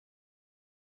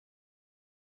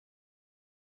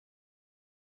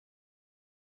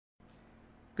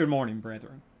Good morning,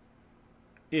 brethren.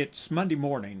 It's Monday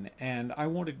morning, and I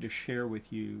wanted to share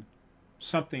with you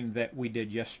something that we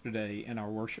did yesterday in our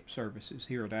worship services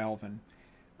here at Alvin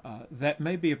that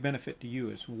may be of benefit to you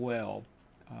as well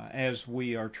as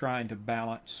we are trying to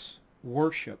balance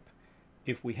worship,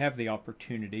 if we have the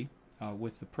opportunity,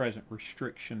 with the present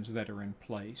restrictions that are in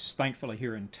place. Thankfully,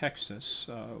 here in Texas,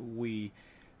 we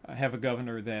have a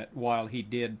governor that, while he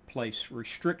did place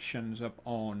restrictions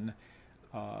upon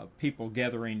people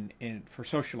gathering for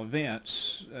social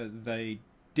events, they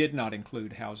did not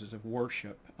include houses of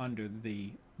worship under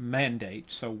the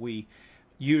mandate. So we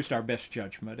used our best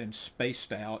judgment and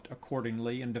spaced out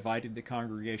accordingly and divided the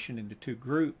congregation into two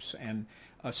groups and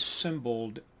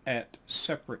assembled at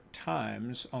separate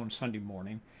times on Sunday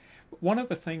morning. One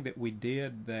other thing that we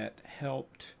did that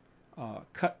helped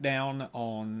cut down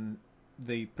on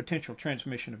the potential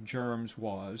transmission of germs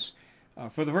was,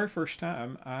 for the very first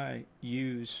time, I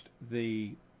used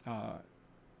the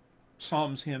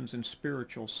Psalms, Hymns, and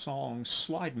Spiritual Songs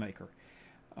slide maker.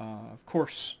 Of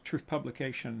course, Truth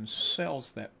Publications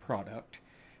sells that product,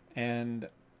 and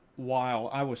while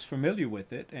I was familiar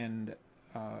with it and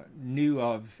knew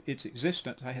of its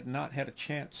existence, I had not had a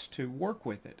chance to work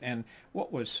with it. And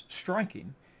what was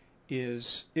striking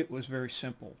is it was very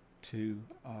simple to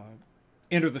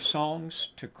enter the songs,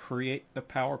 to create the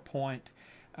PowerPoint,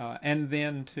 and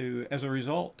then to, as a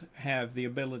result, have the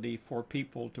ability for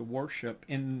people to worship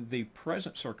in the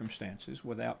present circumstances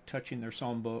without touching their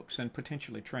psalm books and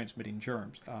potentially transmitting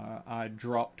germs. I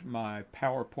dropped my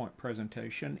PowerPoint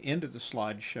presentation into the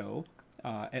slideshow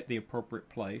at the appropriate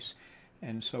place,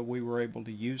 and so we were able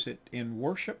to use it in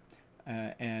worship,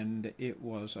 and it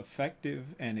was effective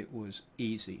and it was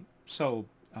easy. So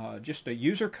just a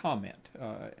user comment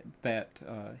that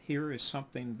here is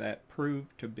something that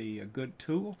proved to be a good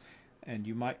tool, and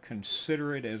you might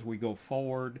consider it as we go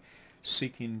forward,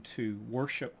 seeking to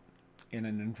worship in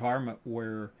an environment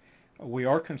where we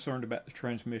are concerned about the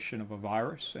transmission of a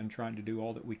virus and trying to do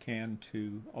all that we can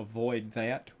to avoid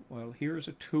that. Well, here's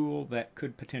a tool that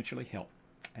could potentially help,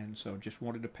 and so just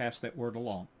wanted to pass that word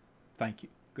along. Thank you.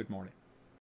 Good morning.